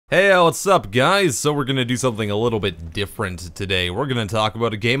Hey, what's up guys? So we're gonna do something a little bit different today. We're gonna talk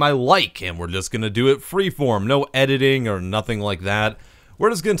about a game I like, and we're just gonna do it freeform, no editing or nothing like that. We're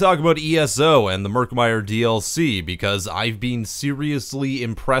just gonna talk about ESO and the Murkmire DLC, because I've been seriously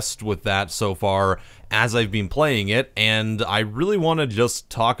impressed with that so far as I've been playing it, and I really want to just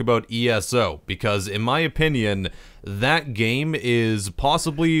talk about ESO, because in my opinion, that game is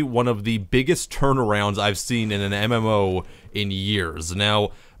possibly one of the biggest turnarounds I've seen in an MMO in years.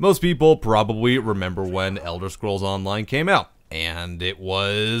 Now, most people probably remember when Elder Scrolls Online came out, and it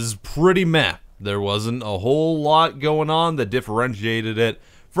was pretty meh. There wasn't a whole lot going on that differentiated it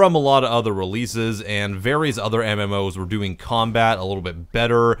from a lot of other releases, and various other MMOs were doing combat a little bit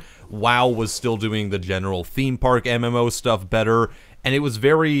better. WoW was still doing the general theme park MMO stuff better, and it was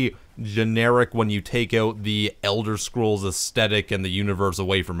very generic when you take out the Elder Scrolls aesthetic and the universe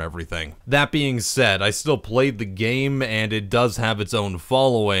away from everything. That being said, I still played the game, and it does have its own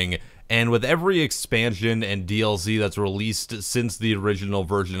following, and with every expansion and DLC that's released since the original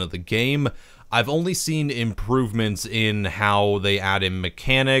version of the game, I've only seen improvements in how they add in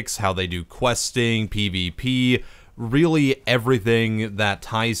mechanics, how they do questing, PvP, really everything that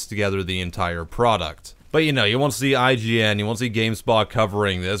ties together the entire product. But you know, you won't see IGN, you won't see GameSpot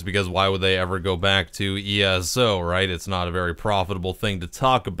covering this, because why would they ever go back to ESO, right? It's not a very profitable thing to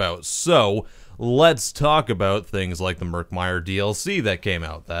talk about. So, let's talk about things like the Murkmire DLC that came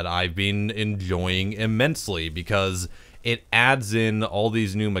out, that I've been enjoying immensely, because it adds in all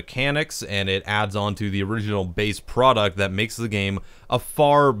these new mechanics, and it adds on to the original base product that makes the game a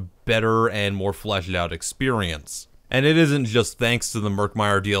far better and more fleshed out experience. And it isn't just thanks to the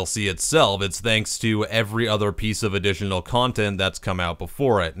Murkmire DLC itself, it's thanks to every other piece of additional content that's come out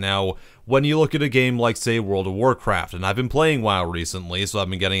before it. Now, when you look at a game like, say, World of Warcraft, and I've been playing WoW recently, so I've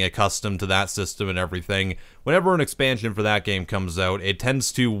been getting accustomed to that system and everything, whenever an expansion for that game comes out, it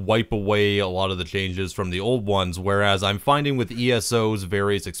tends to wipe away a lot of the changes from the old ones, whereas I'm finding with ESO's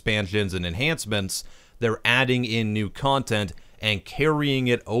various expansions and enhancements, they're adding in new content and carrying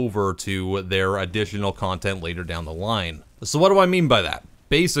it over to their additional content later down the line. So what do I mean by that?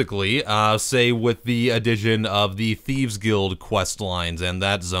 Basically, say with the addition of the Thieves Guild quest lines and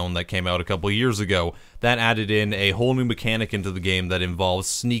that zone that came out a couple years ago, that added in a whole new mechanic into the game that involves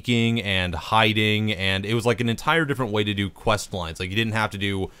sneaking and hiding, and it was like an entire different way to do quest lines. Like, you didn't have to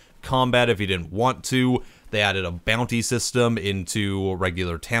do combat if you didn't want to. They added a bounty system into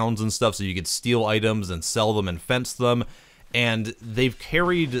regular towns and stuff, so you could steal items and sell them and fence them. And they've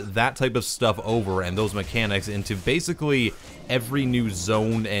carried that type of stuff over and those mechanics into basically every new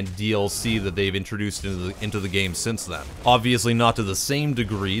zone and DLC that they've introduced into the game since then. Obviously not to the same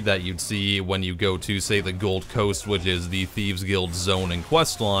degree that you'd see when you go to, say, the Gold Coast, which is the Thieves Guild zone and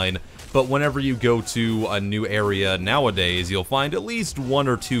quest line, but whenever you go to a new area nowadays, you'll find at least one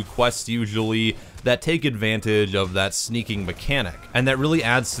or two quests usually that take advantage of that sneaking mechanic. And that really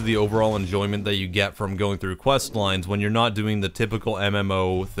adds to the overall enjoyment that you get from going through quest lines when you're not doing the typical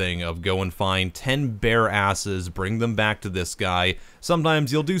MMO thing of go and find 10 bare asses, bring them back to this guy.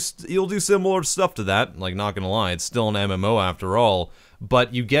 Sometimes you'll do similar stuff to that, like, not gonna lie, it's still an MMO after all,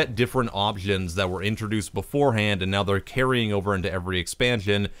 but you get different options that were introduced beforehand and now they're carrying over into every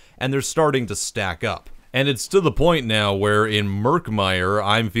expansion, and they're starting to stack up. And it's to the point now where in Murkmire,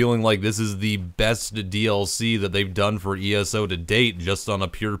 I'm feeling like this is the best DLC that they've done for ESO to date, just on a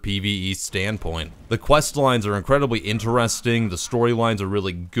pure PvE standpoint. The quest lines are incredibly interesting, the storylines are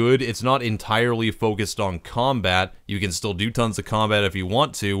really good, it's not entirely focused on combat, you can still do tons of combat if you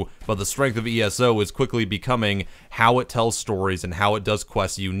want to, but the strength of ESO is quickly becoming how it tells stories and how it does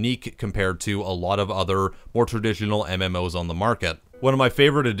quests unique compared to a lot of other more traditional MMOs on the market. One of my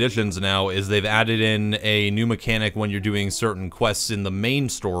favorite additions now is they've added in a new mechanic when you're doing certain quests in the main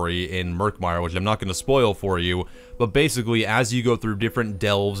story in Murkmire, which I'm not going to spoil for you, but basically as you go through different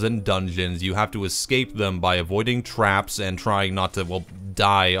delves and dungeons, you have to escape them by avoiding traps and trying not to, well,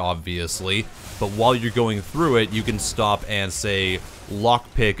 die, obviously, but while you're going through it, you can stop and, say,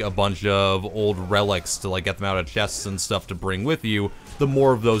 lockpick a bunch of old relics to, like, get them out of chests and stuff to bring with you. The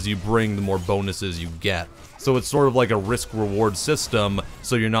more of those you bring, the more bonuses you get. So it's sort of like a risk-reward system,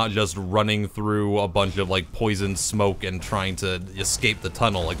 so you're not just running through a bunch of, like, poison smoke and trying to escape the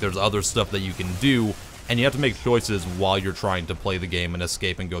tunnel. Like, there's other stuff that you can do, and you have to make choices while you're trying to play the game and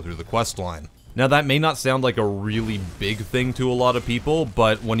escape and go through the quest line. Now, that may not sound like a really big thing to a lot of people,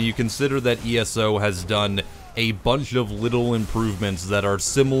 but when you consider that ESO has done a bunch of little improvements that are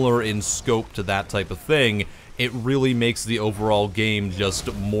similar in scope to that type of thing, it really makes the overall game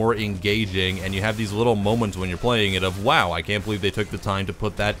just more engaging, and you have these little moments when you're playing it of, wow, I can't believe they took the time to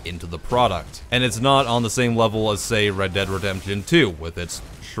put that into the product. And it's not on the same level as, say, Red Dead Redemption 2, with its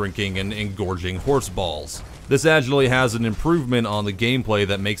shrinking and engorging horse balls. This actually has an improvement on the gameplay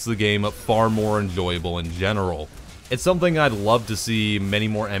that makes the game far more enjoyable in general. It's something I'd love to see many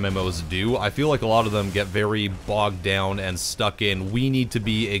more MMOs do. I feel like a lot of them get very bogged down and stuck in, we need to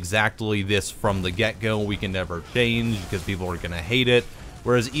be exactly this from the get-go, we can never change because people are going to hate it.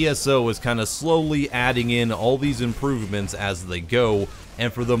 Whereas ESO is kind of slowly adding in all these improvements as they go,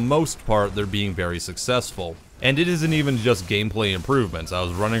 and for the most part, they're being very successful. And it isn't even just gameplay improvements. I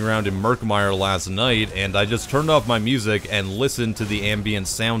was running around in Murkmire last night, and I just turned off my music and listened to the ambient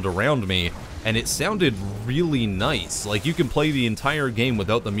sound around me, and it sounded really nice. Like, you can play the entire game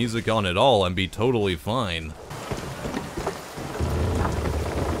without the music on at all and be totally fine.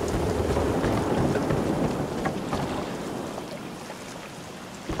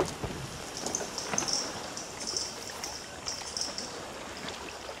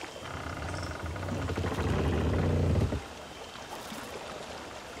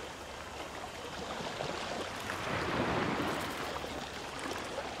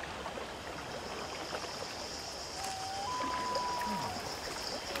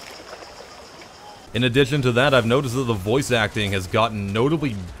 In addition to that, I've noticed that the voice acting has gotten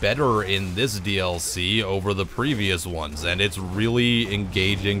notably better in this DLC over the previous ones, and it's really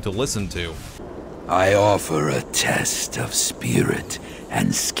engaging to listen to. I offer a test of spirit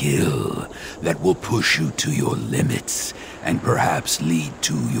and skill that will push you to your limits and perhaps lead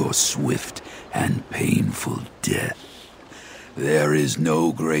to your swift and painful death. There is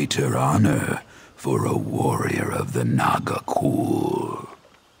no greater honor for a warrior of the Nagakul.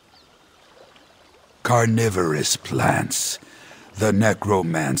 Carnivorous plants. The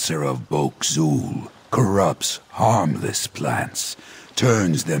necromancer of Bokzul corrupts harmless plants,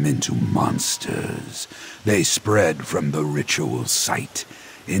 turns them into monsters. They spread from the ritual site,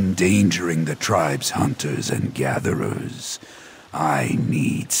 endangering the tribe's hunters and gatherers. I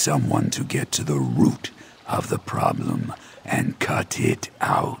need someone to get to the root of the problem and cut it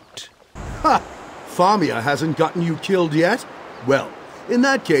out. Ha! Famia hasn't gotten you killed yet? Well, in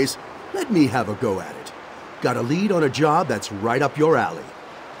that case, let me have a go at it. Got a lead on a job that's right up your alley.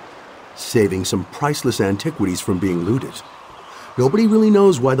 Saving some priceless antiquities from being looted. Nobody really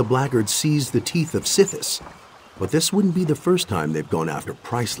knows why the blackguards seized the teeth of Sithis, but this wouldn't be the first time they've gone after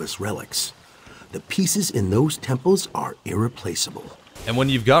priceless relics. The pieces in those temples are irreplaceable. And when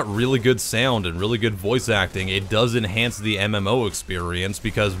you've got really good sound and really good voice acting, it does enhance the MMO experience,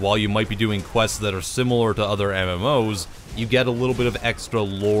 because while you might be doing quests that are similar to other MMOs, you get a little bit of extra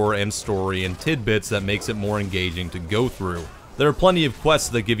lore and story and tidbits that makes it more engaging to go through. There are plenty of quests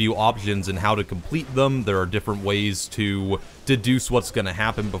that give you options in how to complete them. There are different ways to deduce what's going to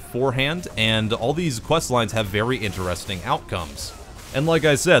happen beforehand, and all these quest lines have very interesting outcomes. And like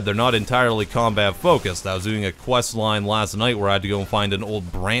I said, they're not entirely combat focused. I was doing a quest line last night where I had to go and find an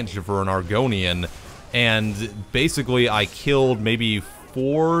old branch for an Argonian, and basically I killed maybe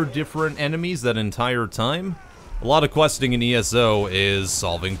 4 different enemies that entire time. A lot of questing in ESO is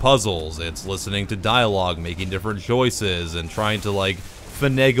solving puzzles, it's listening to dialogue, making different choices, and trying to like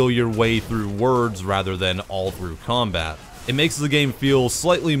finagle your way through words rather than all through combat. It makes the game feel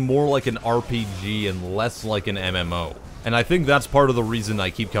slightly more like an RPG and less like an MMO. And I think that's part of the reason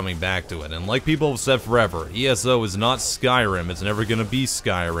I keep coming back to it. And like people have said forever, ESO is not Skyrim, it's never gonna be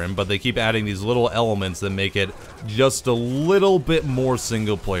Skyrim, but they keep adding these little elements that make it just a little bit more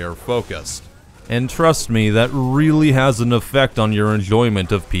single player focused. And trust me, that really has an effect on your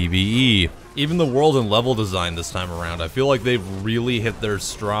enjoyment of PvE. Even the world and level design this time around, I feel like they've really hit their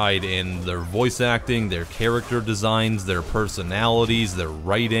stride in their voice acting, their character designs, their personalities, their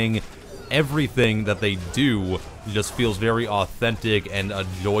writing. Everything that they do just feels very authentic and a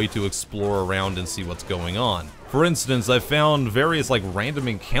joy to explore around and see what's going on. For instance, I found various like random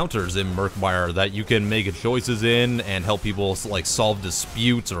encounters in Murkmire that you can make choices in and help people like solve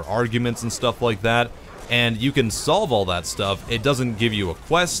disputes or arguments and stuff like that. And you can solve all that stuff. It doesn't give you a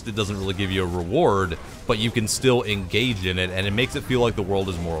quest, it doesn't really give you a reward, but you can still engage in it, and it makes it feel like the world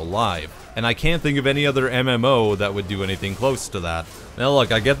is more alive. And I can't think of any other MMO that would do anything close to that. Now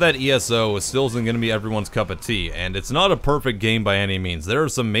look, I get that ESO still isn't going to be everyone's cup of tea, and it's not a perfect game by any means. There are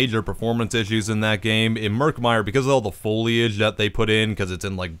some major performance issues in that game. In Murkmire, because of all the foliage that they put in, because it's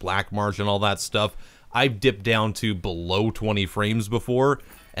in like Black Marsh and all that stuff, I've dipped down to below 20 frames before,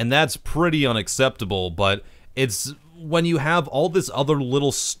 and that's pretty unacceptable, but it's when you have all this other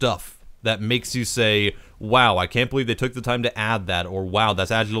little stuff that makes you say, wow, I can't believe they took the time to add that, or wow,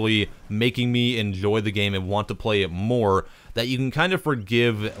 that's actually making me enjoy the game and want to play it more, that you can kind of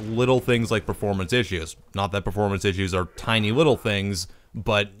forgive little things like performance issues. Not that performance issues are tiny little things,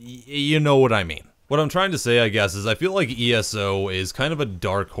 but you know what I mean. What I'm trying to say, I guess, is I feel like ESO is kind of a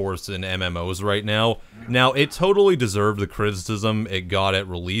dark horse in MMOs right now. Now, it totally deserved the criticism it got at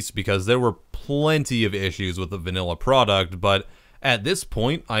release because there were plenty of issues with the vanilla product, but at this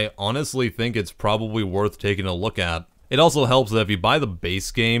point, I honestly think it's probably worth taking a look at. It also helps that if you buy the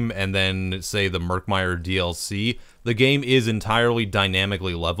base game and then, say, the Murkmire DLC, the game is entirely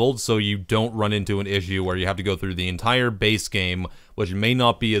dynamically leveled, so you don't run into an issue where you have to go through the entire base game, which may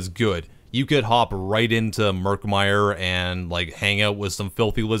not be as good. You could hop right into Murkmire and, like, hang out with some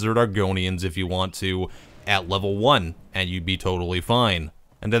filthy lizard Argonians if you want to at level 1, and you'd be totally fine.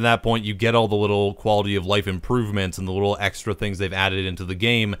 And at that point, you get all the little quality of life improvements and the little extra things they've added into the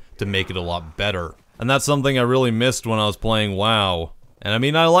game to make it a lot better. And that's something I really missed when I was playing WoW. And I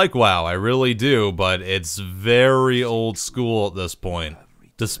mean, I like WoW, I really do, but it's very old school at this point,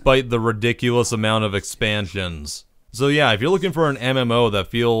 despite the ridiculous amount of expansions. So yeah, if you're looking for an MMO that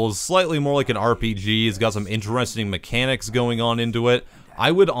feels slightly more like an RPG, it's got some interesting mechanics going on into it,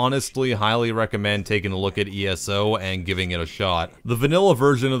 I would honestly highly recommend taking a look at ESO and giving it a shot. The vanilla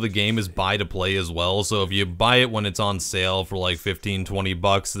version of the game is buy to play as well, so if you buy it when it's on sale for like 15-20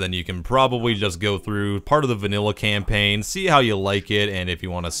 bucks, then you can probably just go through part of the vanilla campaign, see how you like it, and if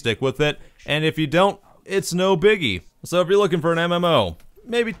you want to stick with it, and if you don't, it's no biggie. So if you're looking for an MMO,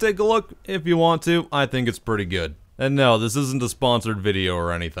 maybe take a look if you want to. I think it's pretty good. And no, this isn't a sponsored video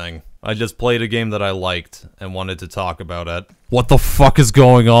or anything. I just played a game that I liked and wanted to talk about it. What the fuck is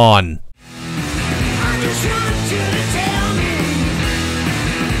going on?